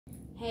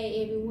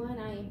Hey everyone,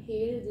 I am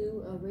here to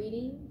do a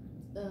reading.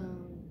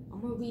 I'm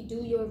going to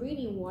redo your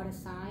reading, water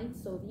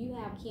signs. So if you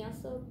have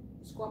Cancer,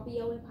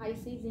 Scorpio, and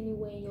Pisces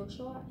anywhere in your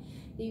chart,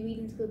 the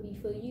readings could be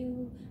for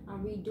you.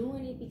 I'm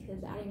redoing it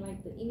because I didn't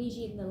like the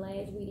energy in the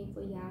last reading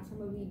for y'all, so I'm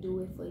going to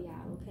redo it for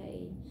y'all,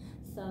 okay?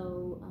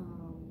 So,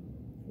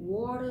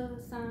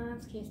 water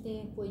signs can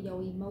stand for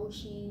your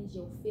emotions,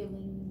 your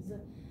feelings,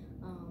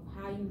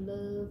 how you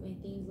love,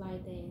 and things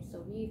like that.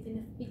 So we're going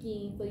to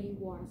begin for you,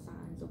 water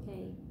signs,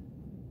 okay?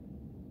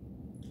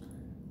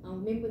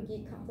 Remember,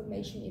 get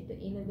confirmation at the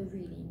end of the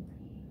reading.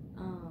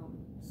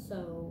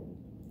 So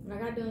when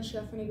I got done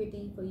shuffling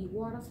everything for you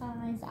water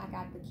signs, I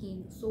got the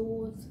King of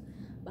Swords.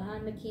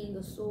 Behind the King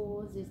of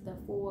Swords is the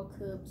Four of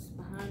Cups.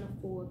 Behind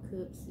the Four of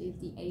Cups is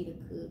the Eight of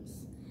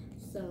Cups.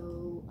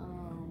 So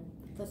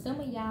for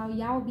some of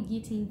y'all will be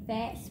getting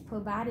facts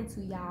provided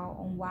to y'all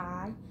on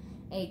why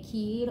a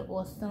kid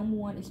or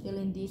someone is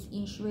feeling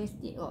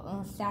disinterested or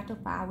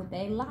unsatisfied with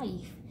their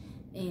life,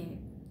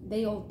 and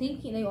they are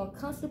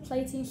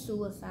contemplating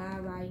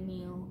suicide right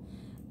now.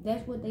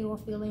 That's what they are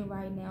feeling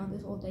right now.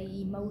 That's all their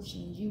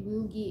emotions. You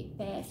will get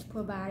facts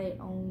provided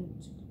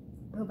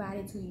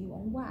to you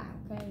on why,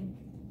 okay?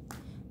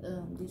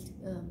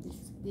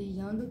 The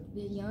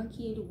young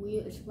kid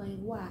will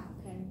explain why,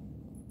 okay?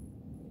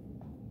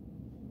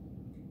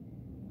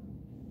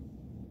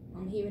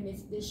 I'm hearing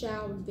this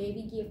child is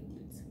very gifted,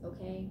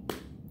 okay?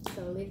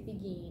 So let's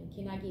begin.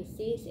 Can I get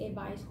 6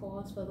 advice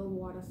cards for the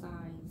water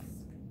signs?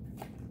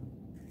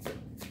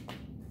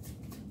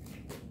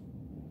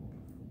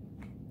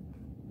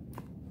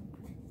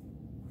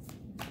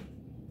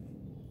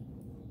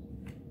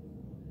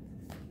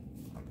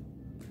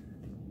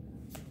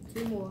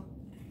 Two more.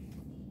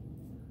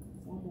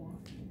 One more.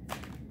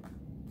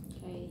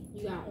 Okay,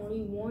 you got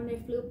only one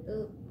that flipped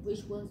up,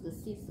 which was the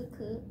 6 of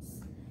Cups.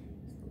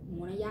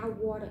 One of y'all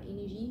water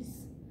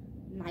energies.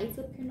 Knight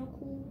of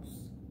Pentacles,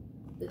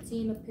 the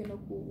 10 of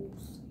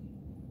Pentacles,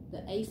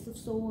 the Ace of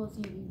Swords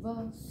in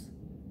reverse,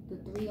 the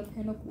 3 of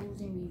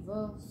Pentacles in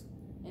reverse,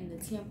 and the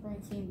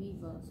Temperance in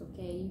reverse.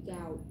 Okay, you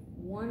got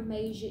one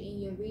major in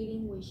your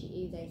reading, which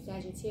is a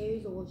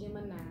Sagittarius or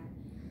Gemini.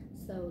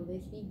 So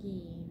let's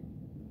begin.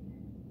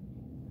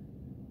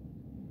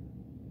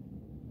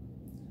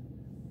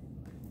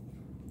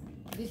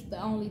 This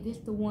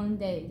the one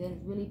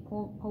that's really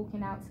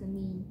poking out to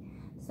me.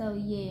 So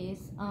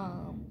yes,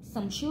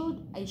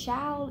 a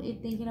child is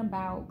thinking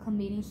about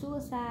committing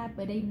suicide,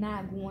 but they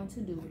not going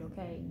to do it,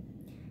 okay?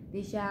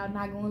 This child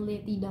not going to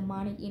let the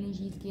demonic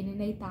energies get in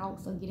their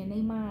thoughts or get in their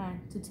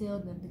mind to tell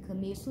them to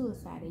commit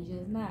suicide. They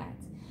just not.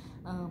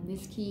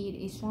 This kid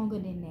is stronger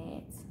than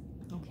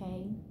that,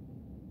 okay?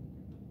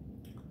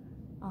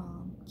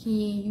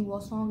 Ken, you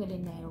are stronger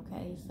than that,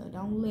 okay? So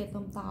don't let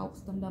them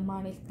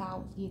demonic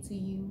thoughts get to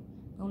you.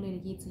 Don't let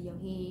it get to your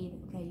head,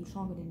 okay? You're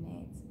stronger than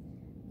that.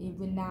 It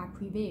will not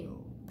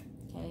prevail,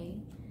 okay?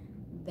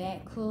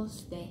 That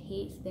curse, that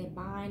hits, that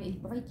bind is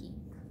breaking.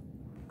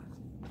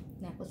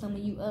 Now, for some of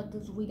you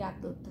others, we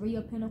got the 3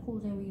 of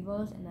Pentacles in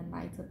reverse and the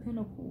Knight of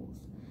Pentacles.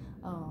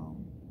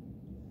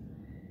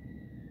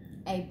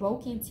 A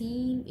broken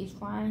team is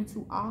trying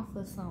to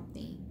offer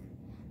something.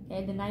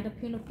 Okay, the Knight of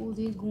Pentacles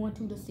is going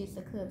to the 6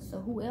 of Cups.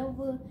 So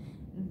whoever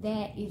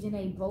that is in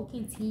a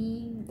broken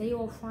team,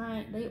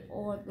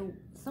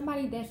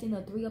 somebody that's in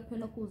a 3 of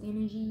Pentacles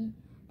energy,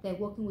 that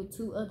working with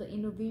 2 other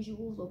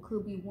individuals, or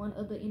could be 1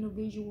 other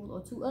individual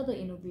or 2 other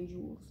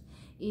individuals,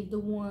 is the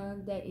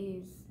one that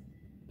is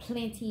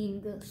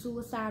planting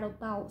suicidal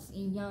thoughts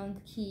in young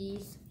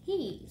kids'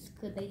 heads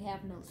because they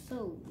have no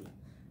soul,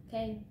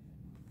 okay?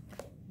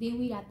 Then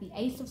we got the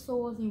Ace of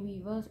Swords in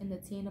reverse and the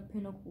 10 of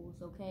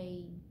Pentacles,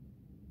 okay?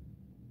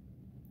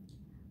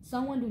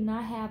 Someone do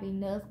not have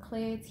enough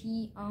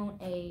clarity on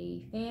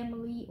a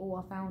family or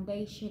a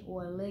foundation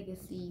or a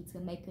legacy to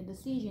make a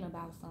decision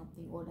about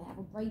something or to have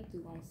a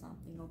breakthrough on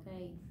something,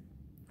 okay?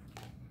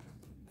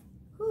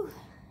 Whew.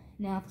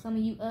 Now, for some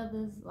of you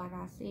others, like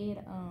I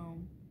said,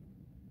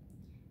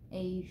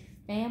 a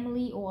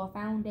family or a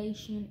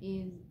foundation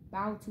is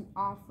about to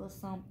offer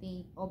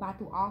something, or about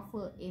to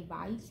offer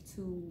advice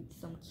to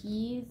some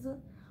kids,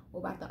 or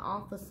about to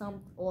offer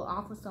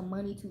some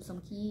money to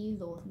some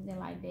kids or something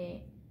like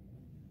that.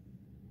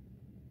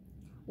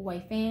 Or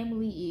a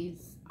family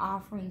is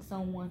offering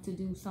someone to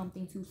do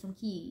something to some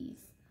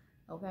kids,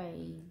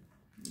 okay?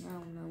 I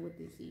don't know what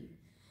this is.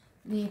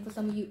 Then for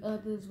some of you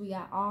others, we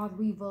got all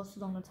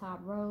reversals on the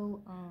top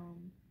row.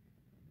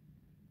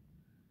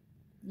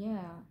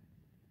 Yeah,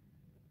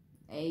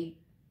 a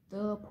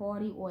third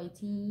party or a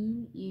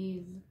team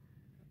is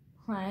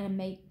trying to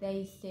make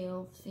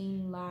themselves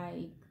seem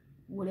like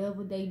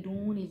whatever they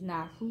doing is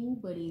not true,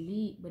 but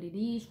it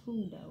is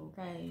true though,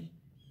 okay?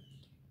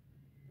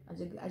 I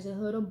just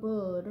heard a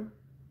bird,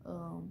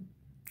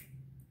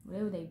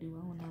 whatever they do,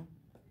 I don't know.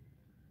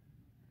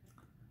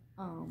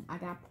 I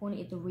got pointed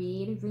at the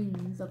red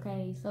rings,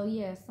 okay? So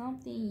yeah,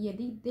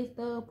 this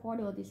third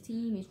party or this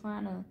team is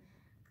trying to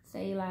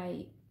say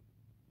like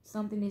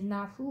something is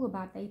not true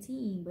about their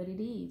team, but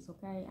it is,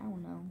 okay? I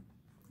don't know.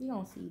 We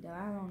gonna see though,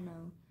 I don't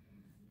know.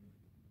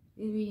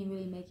 This reading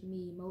really making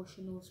me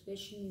emotional,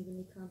 especially when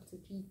it comes to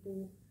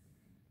people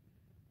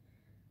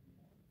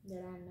that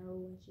I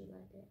know and shit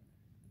like that.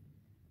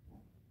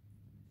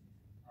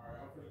 Alright,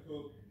 I'm finna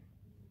cook.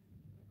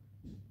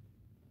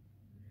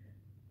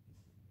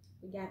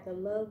 We got the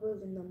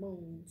Lovers and the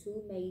Moon,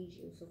 two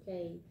majors,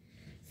 okay?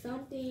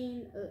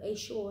 Something, a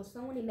short,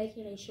 someone is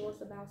making a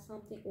shorts about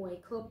something, or a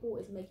couple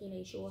is making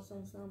a shorts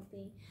on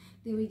something.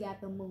 Then we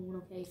got the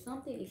Moon, okay?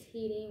 Something is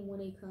hidden when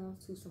it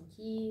comes to some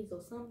kids,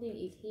 or something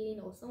is hidden,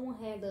 or someone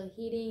has a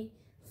hidden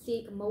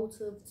sick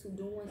motive to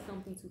doing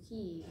something to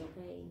kids,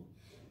 okay?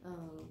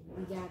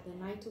 We got the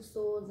Knight of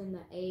Swords and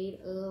the Eight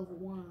of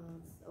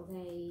Wands,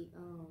 okay?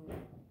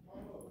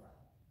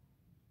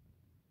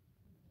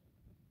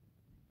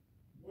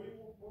 Which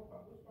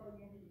part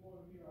you want me to go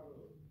and meet out of?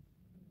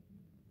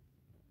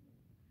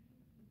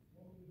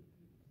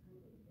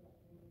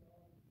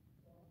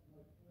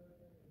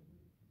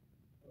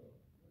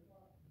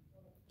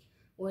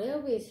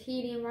 Whatever is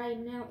hidden right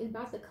now is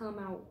about to come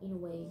out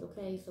anyways,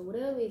 okay? So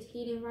whatever is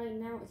hidden right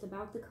now is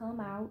about to come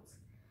out.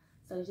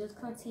 So just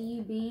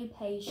continue being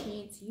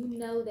patient. You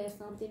know that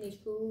something is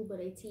true, but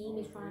a team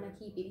is trying to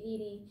keep it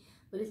hidden.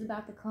 But it's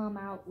about to come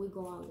out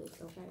regardless,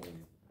 okay?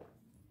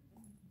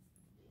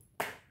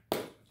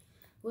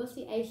 What's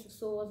the Ace of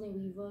Swords in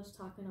reverse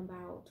talking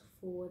about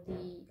for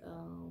the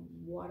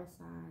water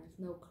signs?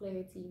 No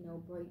clarity,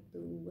 no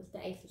breakthrough. What's the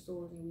Ace of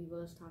Swords in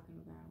reverse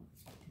talking about?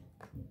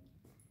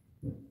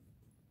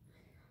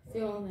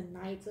 Still on the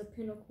Knights of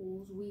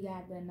Pentacles, we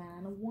got the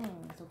Nine of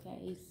Wands,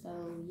 okay?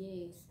 So,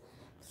 yes.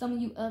 Some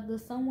of you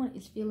others, someone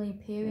is feeling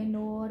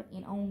paranoid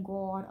and on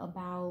guard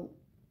about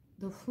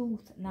the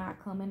truth not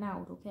coming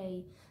out,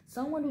 okay?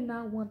 Someone do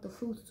not want the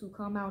truth to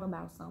come out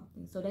about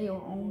something. So, they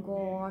are on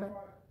guard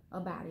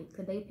about it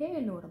because they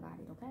paranoid about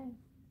it, okay?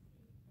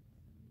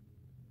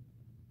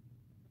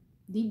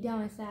 Deep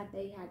down inside,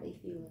 how they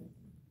feeling.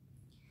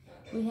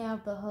 We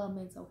have the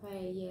Hermits,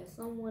 okay? Yeah,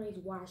 someone is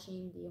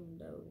watching them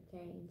though,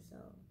 okay? So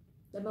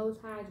the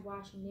Most High is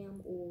watching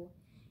them, or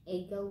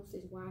a ghost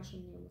is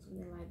watching them, or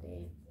something like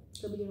that.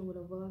 Could be dealing with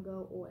a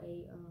Virgo or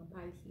a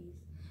Pisces.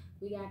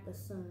 We got the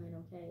Sun,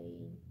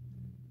 okay?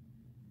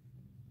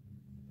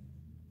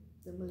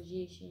 The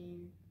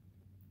Magician,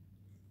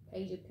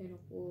 Page of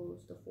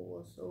Pentacles, the Four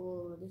of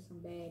Swords. There's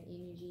some bad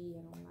energy.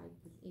 I don't like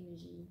this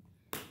energy.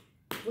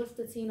 What's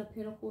the Ten of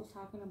Pentacles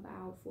talking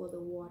about for the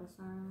water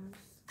signs?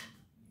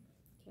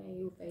 Okay,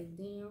 you face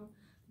down.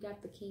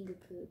 Got the King of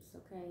Cups,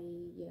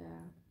 okay,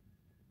 yeah.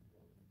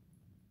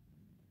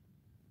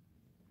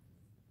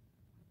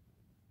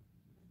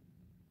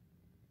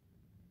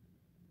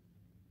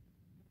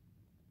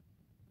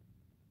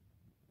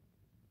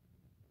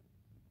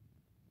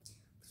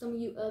 Some of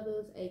you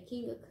others, a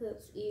King of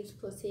Cups is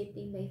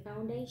protecting their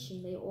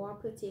foundation. They are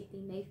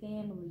protecting their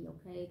family,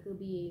 okay? It could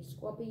be a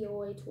Scorpio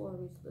or a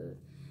Taurus, but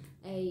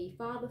a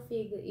father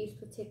figure is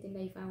protecting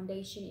their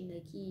foundation and their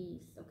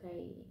keys,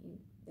 okay? And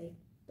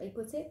they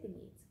protecting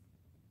it,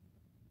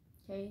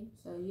 okay?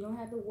 So you don't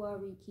have to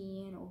worry,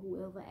 Ken, or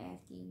whoever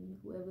asking,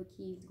 whoever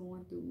kid's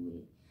going through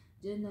it.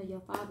 Just know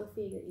your father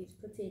figure is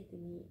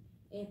protecting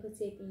it and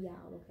protecting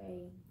y'all,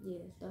 okay?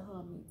 Yes, the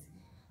Hermit.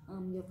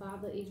 Your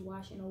father is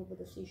watching over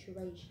the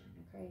situation,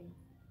 okay?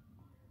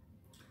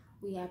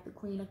 We have the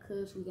Queen of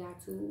Cups. We got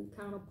two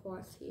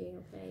counterparts here,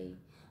 okay?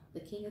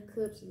 The King of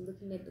Cups is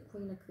looking at the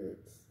Queen of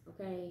Cups,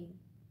 okay?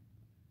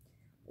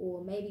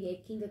 Or maybe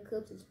a King of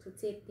Cups is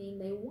protecting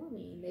their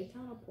woman, their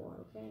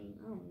counterpart, okay?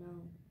 I don't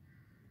know.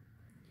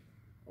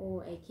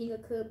 Or a King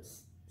of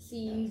Cups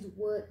sees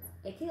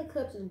a King of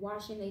Cups is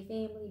watching their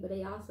family, but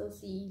they also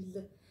sees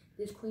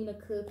this Queen of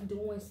Cups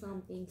doing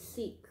something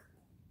sick.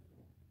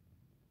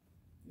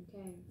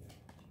 Okay.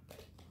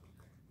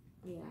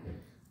 Yeah.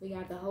 We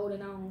got the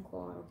holding on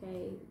card,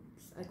 okay?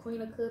 A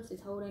Queen of Cups is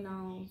holding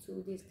on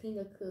to this King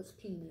of Cups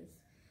penis.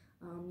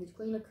 This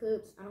Queen of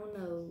Cups, I don't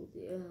know.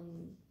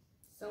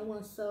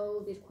 Someone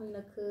sold this Queen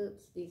of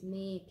Cups, this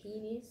man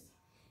penis,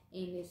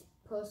 and this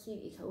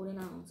person is holding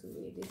on to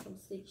it. There's some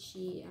sick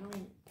shit. I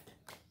don't.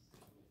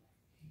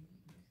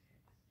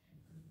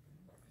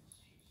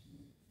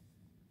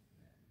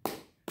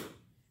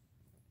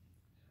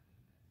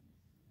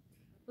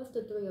 What's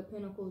the Three of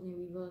Pentacles in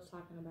reverse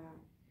talking about?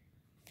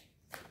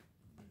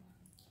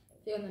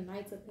 They're the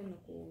Knights of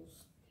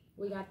Pentacles.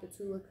 We got the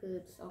Two of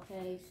Cups,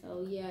 okay?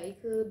 So, yeah,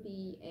 it could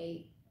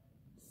be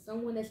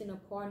someone that's in a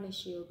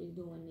partnership is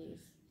doing this.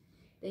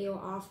 They are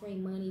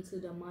offering money to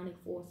demonic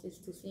forces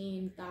to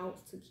send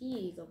thoughts to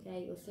kids,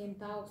 okay? Or send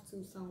thoughts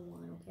to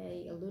someone,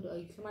 okay?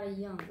 Somebody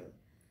younger.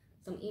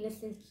 Some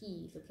innocent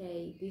kids,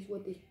 okay? This is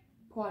what this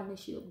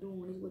partnership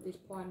doing. This is what this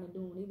partner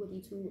doing. This is what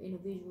these two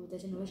individuals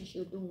that's in a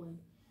relationship doing.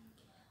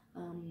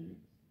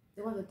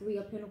 There was the Three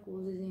of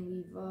Pentacles is in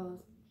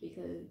reverse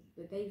because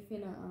they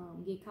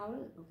finna get caught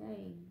up,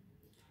 okay?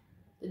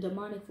 The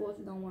demonic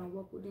forces don't want to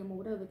work with them or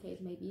whatever the case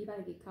may be. You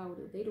gotta get caught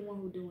up. They the one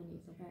who doing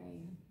this, okay?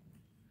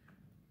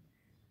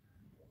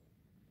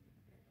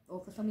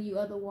 Or for some of you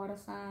other water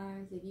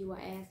signs, if you are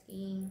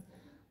asking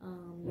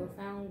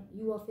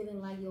You are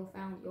feeling like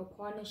your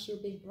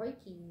partnership is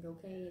breaking,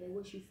 okay? That's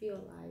what you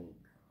feel like.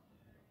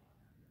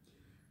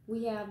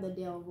 We have the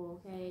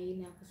devil, okay?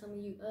 Now, for some of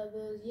you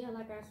others, yeah,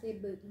 like I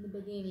said in the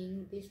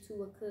beginning, this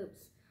Two of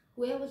Cups,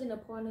 whoever's in a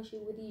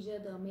partnership with each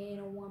other, a man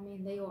or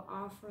woman, they are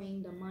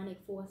offering demonic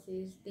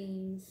forces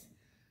things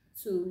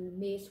to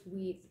mess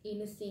with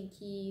innocent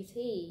kids'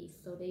 heads,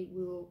 so they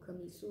will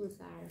commit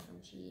suicide or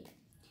some shit.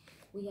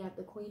 We have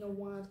the Queen of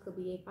Wands, could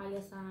be a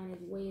fire sign as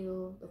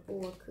well, the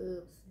Four of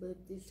Cups, but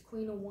this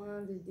Queen of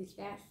Wands is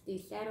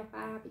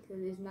dissatisfied because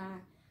it's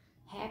not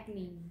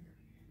happening.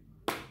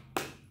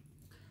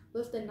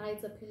 What's the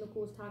Knights of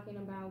Pentacles talking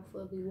about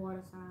for the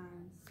water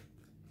signs?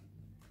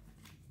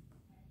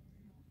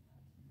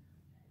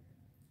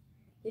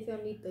 If you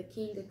meet the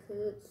King of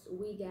Cups,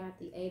 we got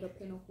the Eight of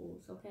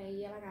Pentacles, okay?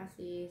 Yeah, like I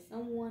said,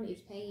 someone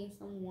is paying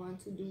someone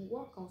to do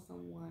work on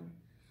someone.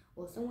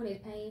 Or someone is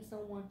paying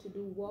someone to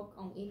do work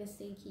on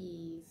innocent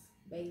kids,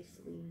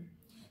 basically.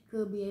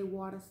 Could be a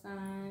water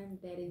sign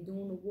that is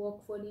doing the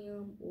work for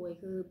them. Or it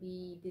could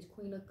be this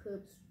Queen of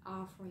Cups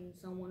offering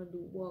someone to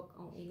do work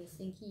on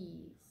innocent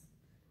kids.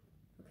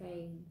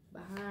 Okay,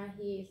 behind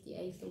here is the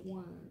Ace of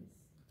Wands.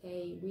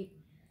 Okay, with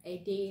a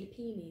dead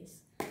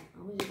penis.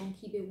 I'm just going to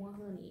keep it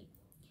 100.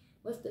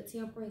 What's the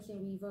Temperance in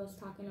reverse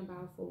talking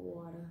about for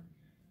water?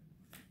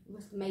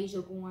 What's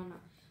major going on?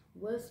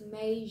 What's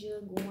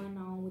major going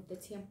on with the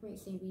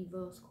Temperance in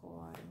reverse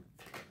card?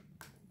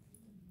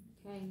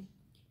 Okay.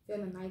 For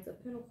the Knights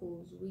of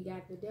Pentacles, we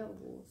got the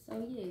Devil.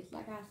 So yes,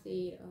 like I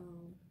said,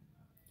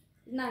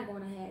 it's not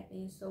going to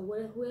happen. So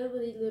whoever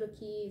these little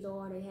kids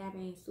are, they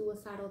having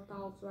suicidal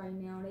thoughts right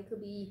now. They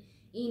could be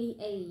any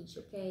age,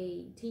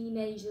 okay?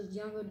 Teenagers,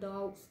 young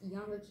adults,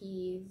 younger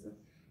kids,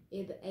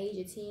 at the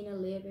age of 10,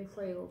 11,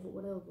 12, or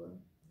whatever.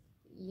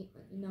 You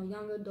know,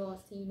 young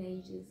adults,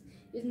 teenagers.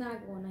 It's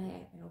not going to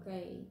happen,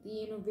 okay?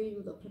 The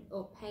individuals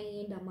are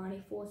paying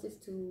demonic forces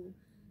to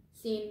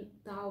send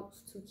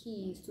thoughts to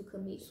kids to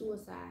commit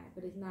suicide,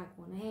 but it's not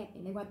going to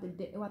happen. They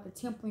want the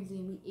Temperance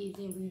is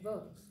in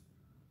reverse.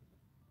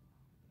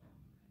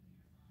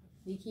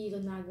 The kids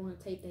are not going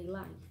to take their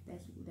life.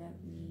 That's what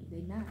that means.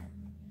 They not.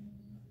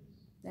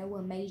 That's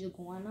what major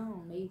going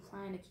on. They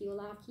trying to kill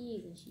our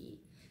kids and shit.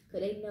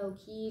 Because they know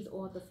kids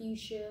are the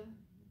future.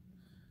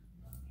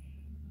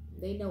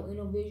 They know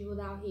individuals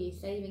out here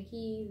saving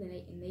kids,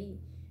 and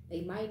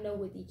they might know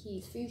what the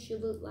kids' future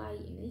look like,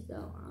 and they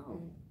go,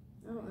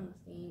 I don't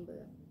understand,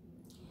 but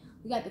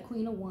we got the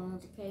Queen of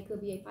Wands, okay? Could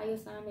be a fire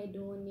sign they're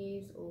doing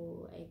this,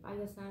 or a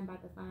fire sign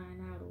about to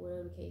find out, or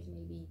whatever the case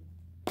may be.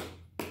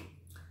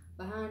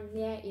 Behind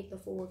that is the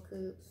Four of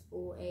Cups,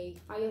 or a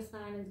fire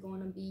sign is going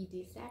to be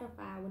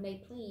dissatisfied when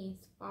they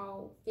plans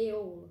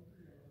fail.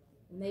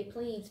 When they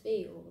plans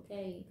fail,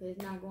 okay? Because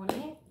it's not going to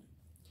happen.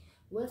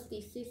 What's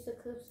the Six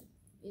of Cups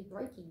is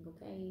breaking,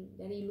 okay?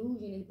 That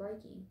illusion is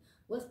breaking.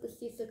 What's the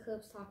Six of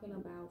Cups talking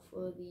about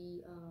for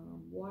the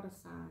water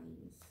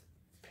signs?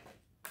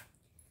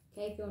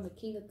 Okay, if you're on the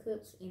King of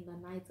Cups and the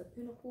Knights of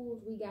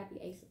Pentacles, we got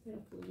the Ace of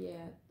Pentacles.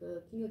 Yeah,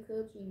 the King of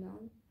Cups, you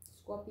know,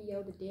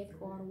 Scorpio, the Death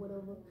card or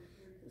whatever.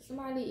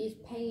 Somebody is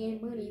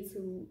paying money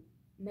to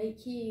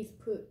make kids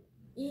put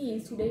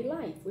ends to their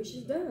life, which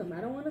is dumb.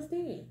 I don't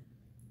understand.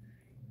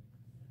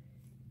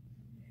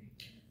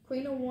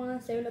 Queen of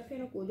Wands, Seven of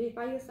Pentacles. This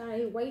fire sign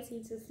is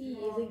waiting to see,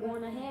 is it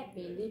going to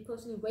happen? This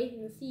person is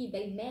waiting to see if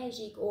they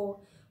magic or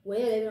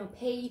whether they're going to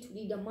pay to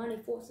the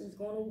demonic forces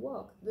going to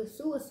work. The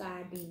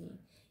suicide demon.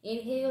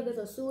 In hell, there's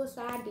a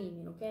suicide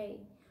demon, okay?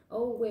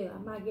 Oh, well, I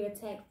might get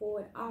attacked for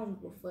it. I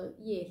don't give a fuck.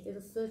 Yes,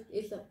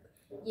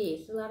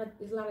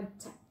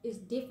 it's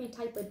different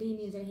type of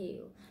demons in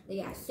hell. They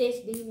got sex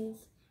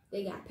demons.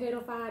 They got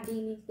pedophile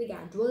demons. They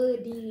got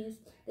drug demons.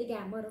 They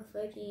got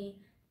motherfucking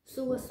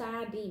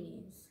suicide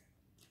demons.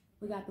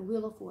 We got the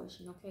Wheel of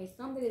Fortune, okay?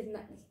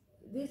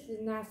 This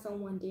is not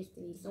someone's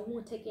destiny.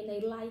 Someone taking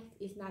their life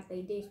is not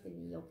their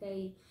destiny,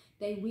 okay?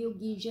 They will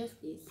get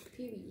justice,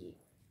 period.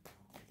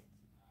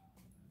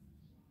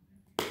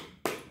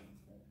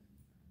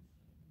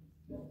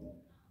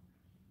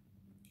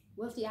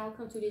 What's the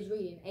outcome to this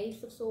reading?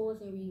 Ace of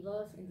Swords in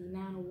reverse and the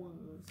Nine of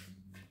Wands.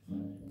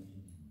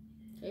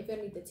 Okay, if you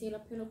need the Ten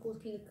of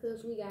Pentacles, King of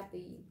Cups, we got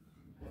the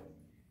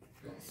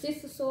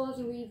Six of Swords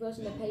in reverse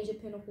and the Page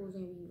of Pentacles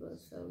in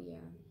reverse, so yeah.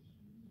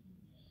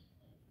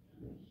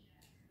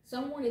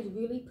 Someone is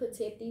really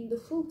protecting the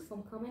fruit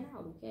from coming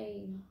out,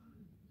 okay?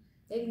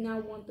 They do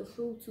not want the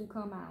fruit to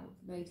come out,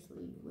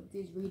 basically, what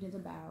this reading is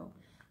about.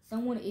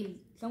 Someone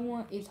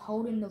is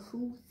holding the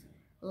fruit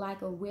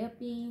like a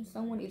weapon.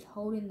 Someone is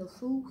holding the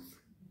fruit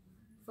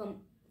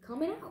from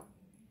coming out,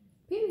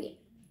 period.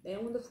 They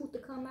don't want the fruit to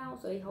come out,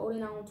 so they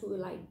holding on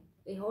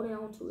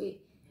to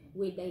it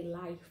with their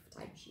life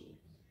type shit.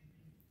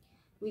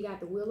 We got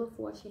the Wheel of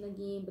Fortune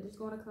again, but it's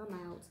going to come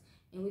out.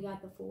 And we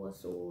got the Four of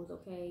Swords,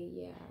 okay?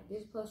 Yeah,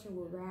 this person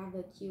would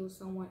rather kill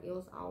someone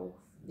else off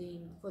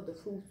than for the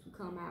fruit to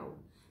come out.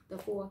 The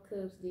Four of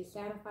Cups,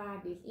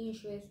 dissatisfied,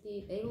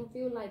 disinterested. They don't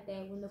feel like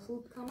that when the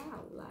fruit come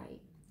out.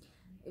 Like,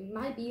 It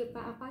might be a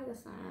fire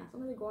sign.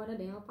 Somebody going a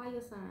damn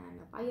fire sign.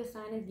 A fire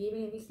sign is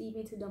giving and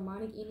receiving to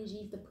demonic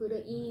energies to put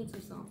an end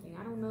to something.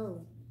 I don't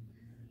know.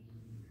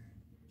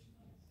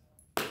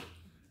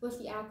 What's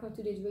the outcome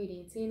to this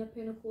reading? 10 of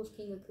Pentacles,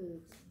 King of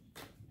Cups.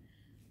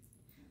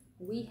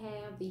 We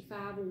have the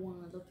 5 of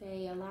Wands,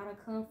 okay? A lot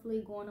of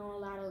conflict going on, a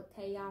lot of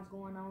chaos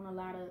going on, a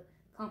lot of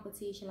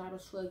competition, a lot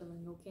of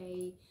struggling,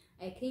 okay?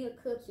 A King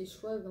of Cups is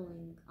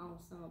struggling on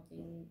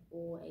something,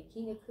 or a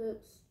King of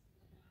Cups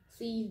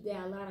sees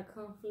that a lot of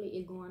conflict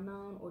is going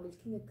on, or this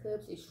King of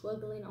Cups is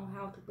struggling on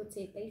how to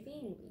protect their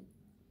family.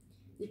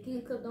 The King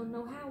of Cups don't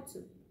know how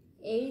to.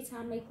 Every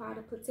time they try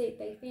to protect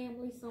their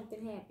family,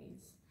 something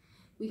happens.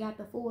 We got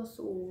the 4 of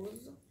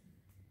Swords.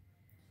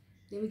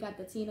 Then we got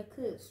the 10 of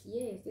Cups.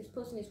 Yes, this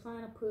person is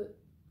trying.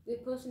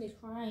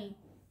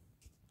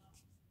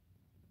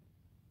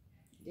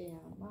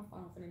 Damn, my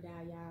phone finna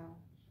die, y'all.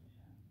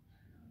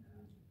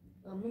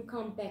 I'm gonna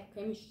come back.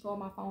 Let me show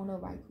my phone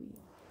up right quick.